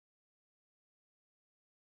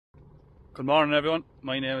Good morning everyone,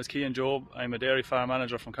 my name is Cian Jobe. I'm a dairy farm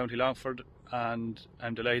manager from County Longford and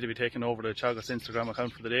I'm delighted to be taking over the Teagasc Instagram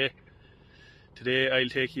account for the day. Today I'll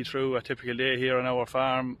take you through a typical day here on our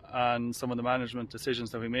farm and some of the management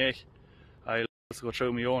decisions that we make. I'll also go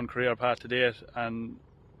through my own career path to date and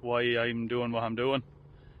why I'm doing what I'm doing.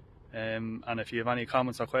 And if you have any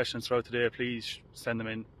comments or questions throughout the day, please send them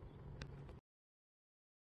in.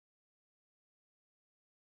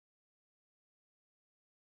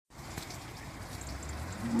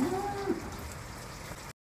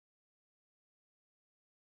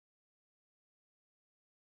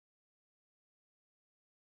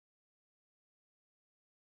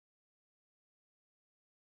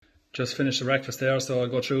 Just finished the breakfast there, so I'll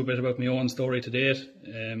go through a bit about my own story to date.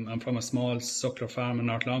 I'm from a small suckler farm in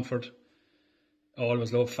North Longford. I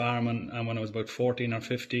always loved farming, and when I was about 14 or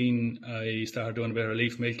 15 I started doing a bit of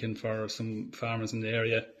leaf milking for some farmers in the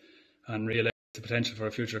area and realised the potential for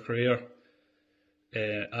a future career.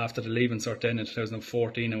 After the leaving cert then in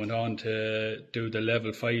 2014 I went on to do the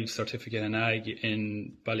level 5 certificate in Ag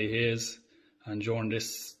in Ballyhaise, and during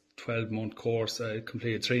this 12-month course I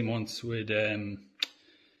completed 3 months with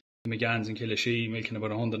McGann's in Killashee, milking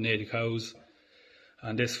about 180 cows,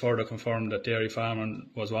 and this further confirmed that dairy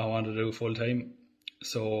farming was what I wanted to do full time.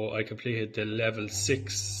 So I completed the level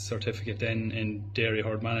 6 certificate then in dairy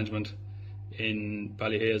herd management in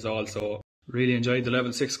Ballyhaise also. Really enjoyed the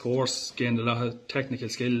level 6 course, gained a lot of technical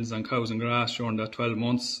skills on cows and grass during that 12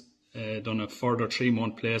 months. Done a further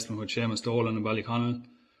 3-month placement with Seamus Dolan in Ballyconnell,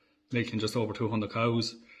 milking just over 200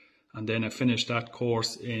 cows, and then I finished that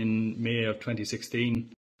course in May of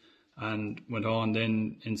 2016 and went on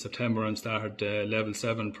then in September and started the level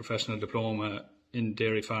 7 professional diploma in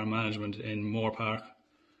dairy farm management in Moore Park.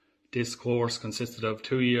 This course consisted of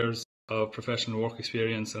 2 years of professional work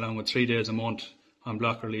experience along with 3 days a month on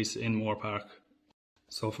block release in Moore Park.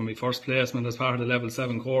 So for my first placement as part of the level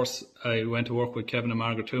 7 course, I went to work with Kevin and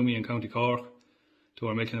Margaret Toomey in County Cork. They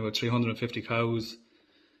were milking about 350 cows.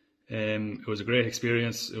 It was a great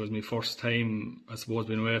experience. It was my first time, I suppose,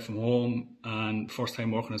 being away from home and first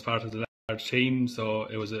time working as part of the large team, so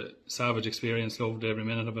it was a savage experience, loved every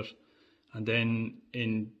minute of it. And then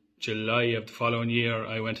in July of the following year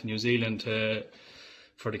I went to New Zealand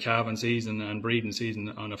for the calving season and breeding season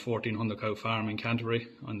on a 1400 cow farm in Canterbury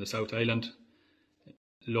on the South Island.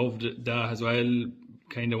 Loved that as well,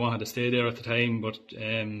 kind of wanted to stay there at the time, but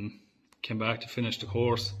came back to finish the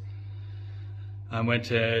course and went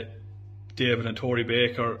to David and Tori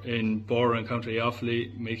Baker in Borough in County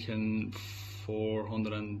Offaly, making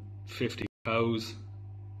 450 cows.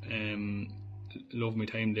 Loved my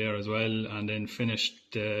time there as well, and then finished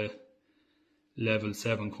the level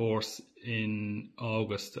 7 course in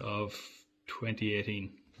August of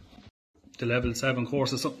 2018. The level 7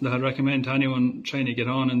 course is something that I'd recommend to anyone trying to get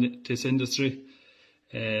on in this industry.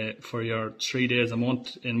 For your 3 days a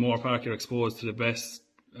month in Moore Park, you're exposed to the best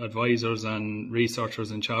advisors and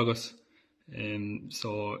researchers in Teagasc.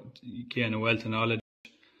 So you gain a wealth of knowledge,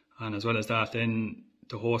 and as well as that then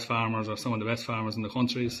the host farmers are some of the best farmers in the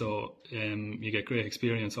country, so you get great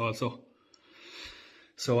experience also.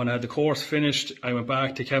 So when I had the course finished, I went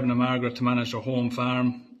back to Kevin and Margaret to manage their home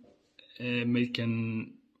farm,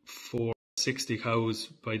 milking 460 cows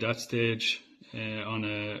by that stage on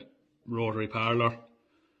a rotary parlour.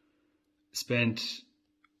 Spent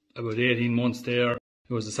about 18 months there.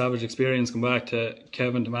 It was a savage experience coming back to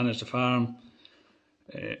Kevin to manage the farm.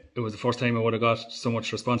 It was the first time I would have got so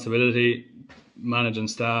much responsibility, managing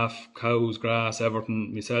staff, cows, grass,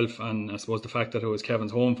 everything myself, and I suppose the fact that it was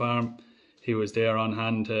Kevin's home farm, he was there on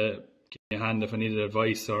hand to give me a hand if I needed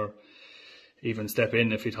advice or even step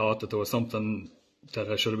in if he thought that there was something that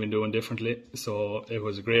I should have been doing differently. So it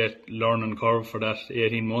was a great learning curve for that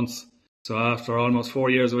 18 months. So after almost 4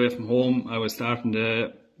 years away from home, I was starting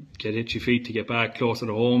to get itchy feet to get back closer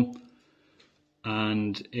to home.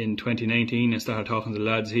 And in 2019 I started talking to the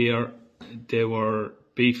lads here. They were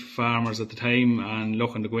beef farmers at the time and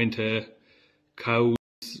looking to go into cows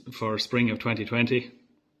for spring of 2020.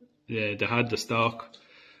 They had the stock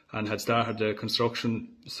and had started the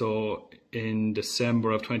construction. So in December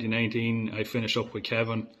of 2019 I finished up with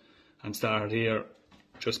Kevin and started here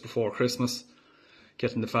just before Christmas,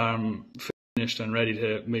 getting the farm finished and ready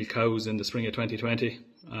to milk cows in the spring of 2020.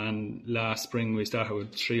 And last spring we started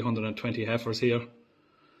with 320 heifers here,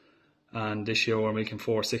 and this year we're milking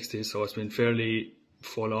 460, so it's been fairly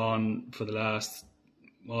full on for the last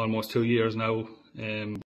almost 2 years now.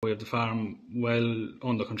 We have the farm well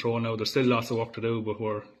under control now. There's still lots of work to do, but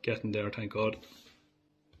we're getting there, thank God.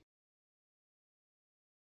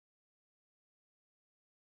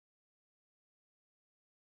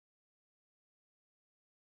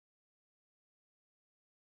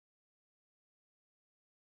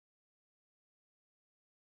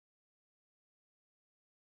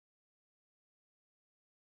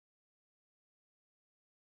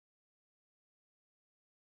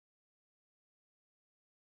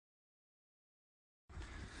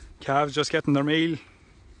 Calves just getting their meal.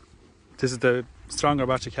 This is the stronger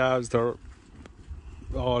batch of calves. They're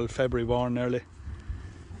all February born nearly.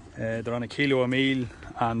 They're on a kilo a meal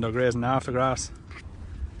and they're grazing after grass.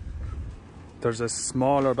 There's a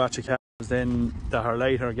smaller batch of calves then that are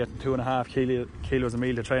lighter, getting 2.5 kilos a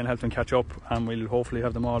meal to try and help them catch up, and we'll hopefully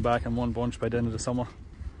have them all back in one bunch by the end of the summer.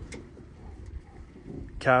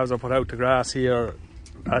 Calves are put out to grass here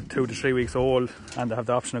at 2 to 3 weeks old, and they have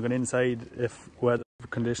the option of going inside if weather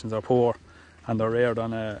conditions are poor, and they're reared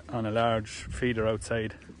on a large feeder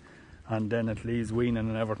outside, and then it leaves weaning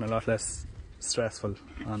and everything a lot less stressful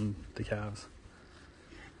on the calves.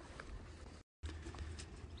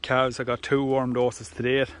 Calves have got 2 worm doses to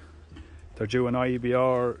date. They're due an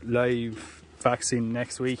IBR live vaccine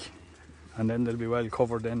next week, and then they'll be well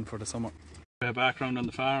covered then for the summer. A background on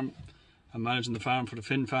the farm. I'm managing the farm for the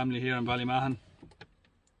Finn family here in Ballymahon.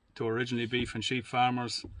 They were originally beef and sheep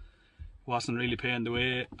farmers, wasn't really paying the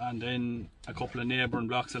way, and then a couple of neighbouring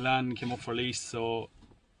blocks of land came up for lease, so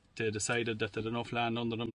they decided that they had enough land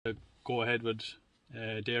under them to go ahead with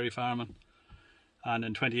dairy farming. And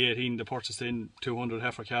in 2018 they purchased in 200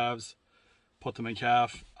 heifer calves, put them in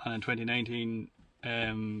calf, and in 2019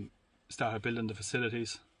 started building the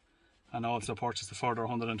facilities, and also purchased a further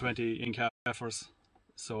 120 in calf heifers,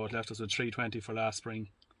 so it left us with 320 for last spring.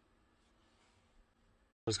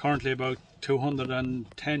 There's currently about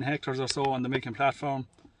 210 hectares or so on the milking platform,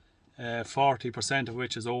 40% of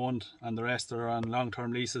which is owned and the rest are on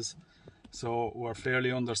long-term leases. So we're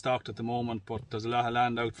fairly understocked at the moment, but there's a lot of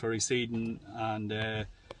land out for reseeding, and a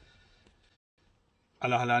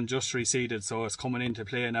lot of land just reseeded, so it's coming into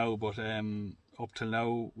play now. But up till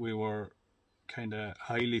now we were kind of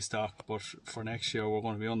highly stocked, but for next year we're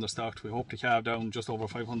going to be understocked. We hope to calve down just over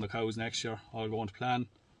 500 cows next year, all going to plan.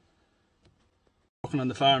 Working on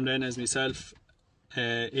the farm then is myself,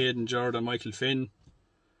 Aidan Jerd and Michael Finn.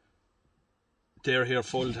 They're here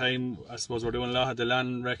full time. I suppose we're doing a lot of the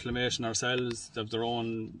land reclamation ourselves. They have their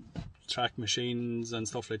own track machines and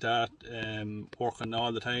stuff like that, working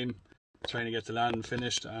all the time, trying to get the land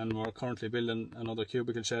finished, and we're currently building another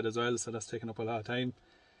cubicle shed as well, so that's taking up a lot of time.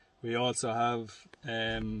 We also have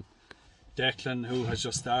Declan, who has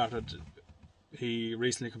just started. He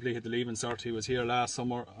recently completed the Leaving Cert. He was here last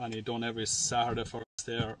summer and he'd done every Saturday for us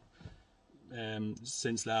there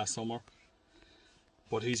since last summer.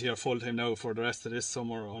 But he's here full time now for the rest of this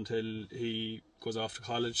summer until he goes off to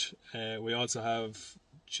college. We also have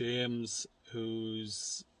James,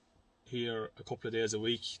 who's here a couple of days a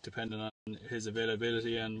week, depending on his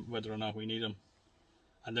availability and whether or not we need him.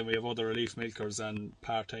 And then we have other relief milkers and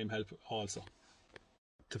part-time help also.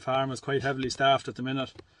 The farm is quite heavily staffed at the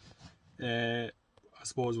minute. I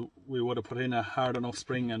suppose we would have put in a hard enough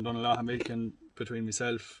spring and done a lot of milking between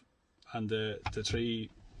myself and the 3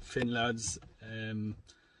 Finn lads.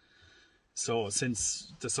 So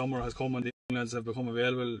since the summer has come and the young lads have become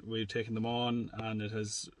available, we've taken them on, and it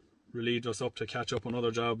has relieved us up to catch up on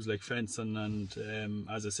other jobs like fencing, and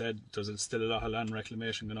as I said, there's still a lot of land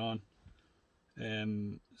reclamation going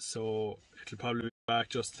on. So it'll probably be back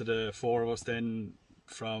just to the 4 of us then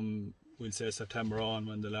from, we'll say, September on,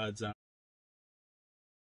 when the lads are.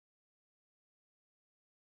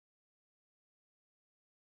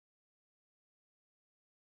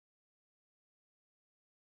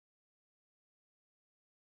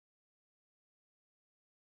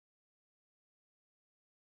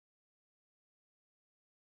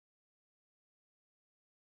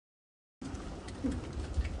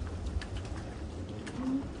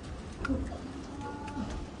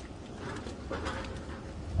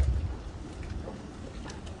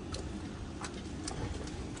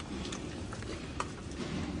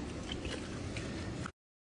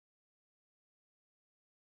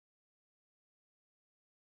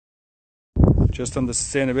 Just on the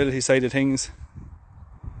sustainability side of things,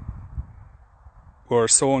 we're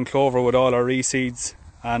sowing clover with all our reseeds,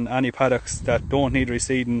 and any paddocks that don't need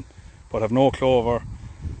reseeding but have no clover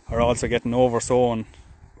are also getting oversown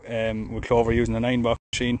with clover using a 9-box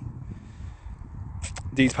machine.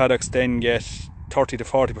 These paddocks then get 30 to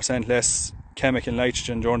 40% less chemical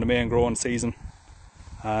nitrogen during the main growing season,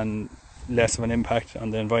 and less of an impact on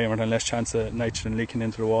the environment and less chance of nitrogen leaking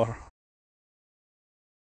into the water.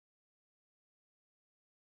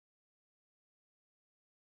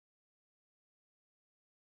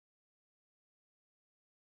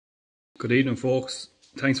 Good evening, folks.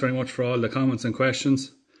 Thanks very much for all the comments and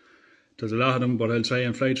questions. There's a lot of them, but I'll try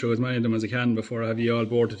and fly through as many of them as I can before I have you all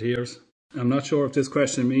bored to tears. I'm not sure if this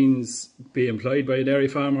question means be employed by a dairy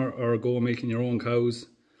farmer or go milking your own cows,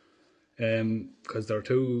 because there are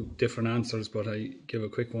 2 different answers, but I give a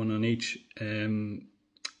quick one on each.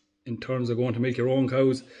 in terms of going to milk your own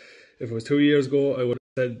cows, if it was 2 years ago, I would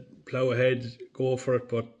have said plough ahead, go for it,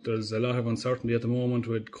 but there's a lot of uncertainty at the moment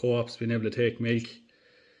with co-ops being able to take milk.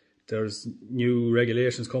 There's new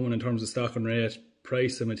regulations coming in terms of stocking rate.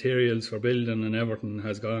 Price of materials for building and everything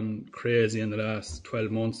has gone crazy in the last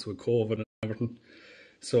 12 months with COVID and everything.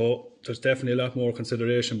 So there's definitely a lot more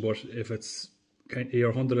consideration, but if it's your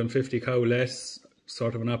 150 cow less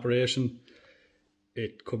sort of an operation,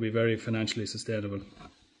 it could be very financially sustainable.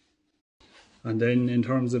 And then in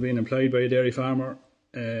terms of being employed by a dairy farmer,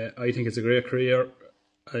 I think it's a great career.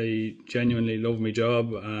 I genuinely love my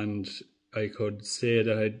job, and I could say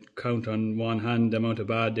that I'd count on one hand the amount of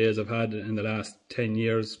bad days I've had in the last 10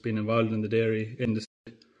 years being involved in the dairy industry.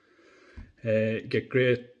 Get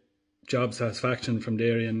great job satisfaction from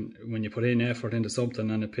dairy, and when you put in effort into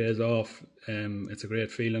something and it pays off, it's a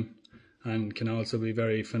great feeling, and can also be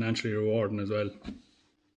very financially rewarding as well.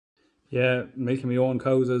 Yeah, milking my own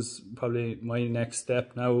cows is probably my next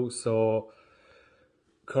step now. So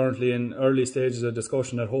currently in early stages of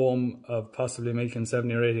discussion at home of possibly milking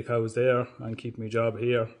 70 or 80 cows there and keep my job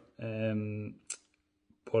here.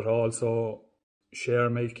 But also share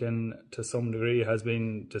milking to some degree has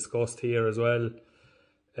been discussed here as well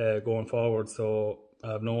going forward. So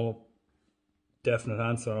I have no definite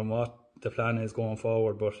answer on what the plan is going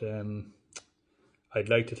forward, but I'd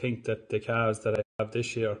like to think that the calves that I have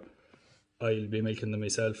this year, I'll be milking them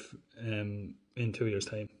myself in 2 years'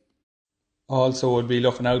 time. Also would be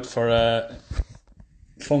looking out for a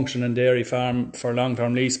functioning dairy farm for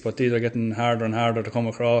long-term lease, but these are getting harder and harder to come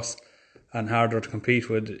across and harder to compete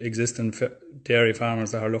with existing dairy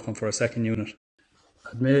farmers that are looking for a second unit.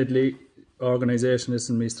 Admittedly, organisation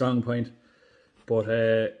isn't my strong point, but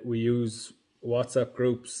we use WhatsApp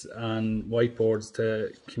groups and whiteboards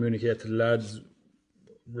to communicate to the lads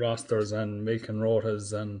rosters and milking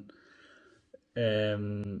rotas and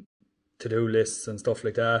to-do lists and stuff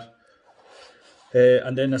like that.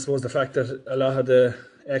 And then I suppose the fact that a lot of the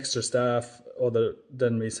extra staff other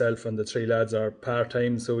than myself and the three lads are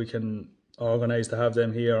part-time, so we can organise to have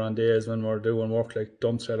them here on days when we're doing work like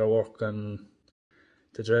dump shredder work and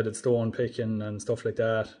the dreaded stone picking and stuff like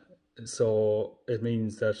that. So it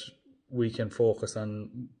means that we can focus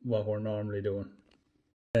on what we're normally doing.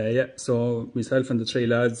 So myself and the three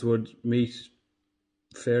lads would meet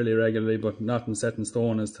fairly regularly, but nothing set in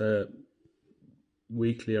stone as to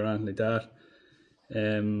weekly or anything like that.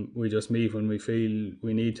 We just meet when we feel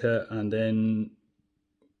we need to, and then,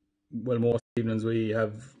 well, most evenings we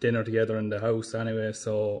have dinner together in the house anyway,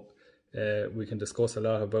 so we can discuss a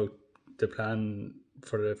lot about the plan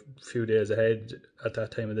for the few days ahead at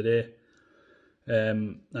that time of the day.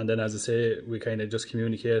 And then, as I say, we kind of just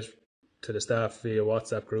communicate to the staff via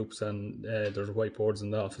WhatsApp groups, and there's whiteboards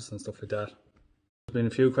in the office and stuff like that. There's been a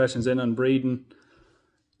few questions in on breeding.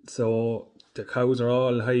 So the cows are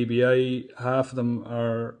all high BI, half of them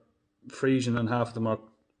are Frisian and half of them are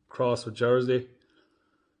crossed with Jersey.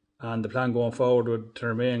 And the plan going forward would to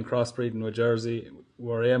remain crossbreeding with Jersey.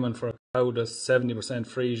 We're aiming for a cow that's 70%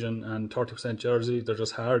 Frisian and 30% Jersey. They're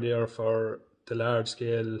just hardier for the large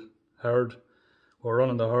scale herd. We're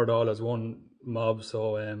running the herd all as one mob,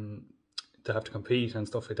 so they have to compete and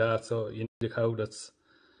stuff like that. So you need a cow that's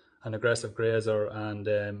an aggressive grazer and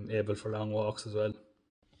able for long walks as well.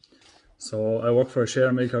 So I worked for a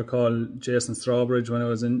share maker called Jason Strawbridge. When I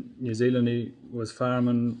was in New Zealand, he was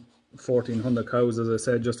farming 1,400 cows, as I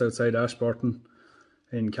said, just outside Ashburton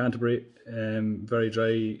in Canterbury. Very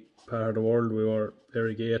dry part of the world. We were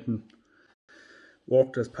irrigating.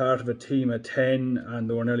 Worked as part of a team of 10, and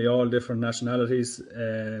they were nearly all different nationalities.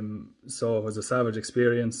 So it was a savage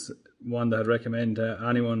experience, one that I'd recommend to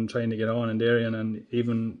anyone trying to get on in dairying, and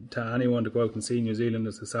even to anyone to go out and see New Zealand.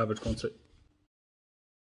 It's a savage country.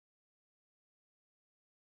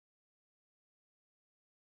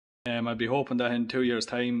 I'd be hoping that in 2 years'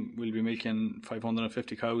 time we'll be milking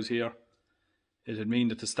 550 cows here. It'd mean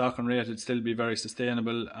that the stocking rate would still be very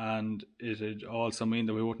sustainable, and it'd also mean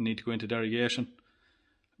that we wouldn't need to go into derogation.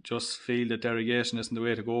 Just feel that derogation isn't the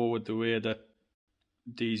way to go, with the way that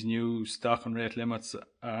these new stocking rate limits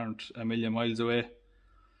aren't a million miles away.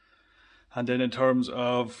 And then in terms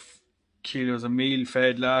of kilos of meal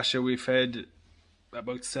fed, last year we fed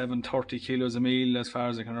about 730 kilos of meal as far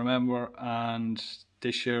as I can remember, and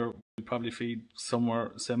this year we'll probably feed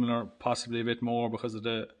somewhere similar, possibly a bit more because of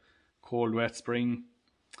the cold wet spring.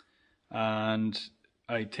 And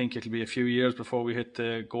I think it'll be a few years before we hit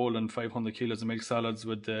the golden 500 kilos of milk solids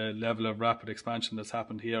with the level of rapid expansion that's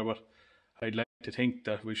happened here, but I'd like to think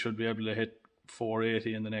that we should be able to hit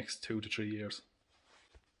 480 in the next 2 to 3 years.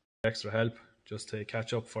 Extra help just to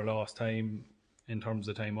catch up for lost time in terms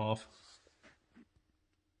of time off.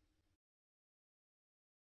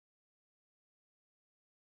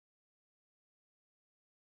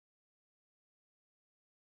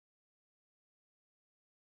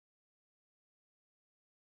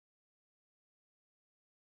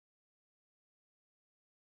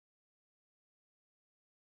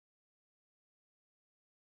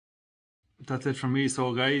 that's it from me.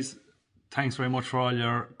 So, guys, thanks very much for all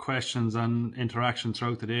your questions and interaction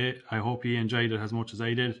throughout the day. I hope you enjoyed it as much as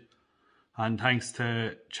I did. And thanks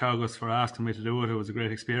to Teagasc for asking me to do it. It was a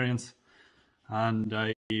great experience. And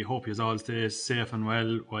I hope you all stay safe and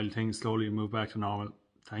well while things slowly move back to normal.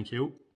 Thank you.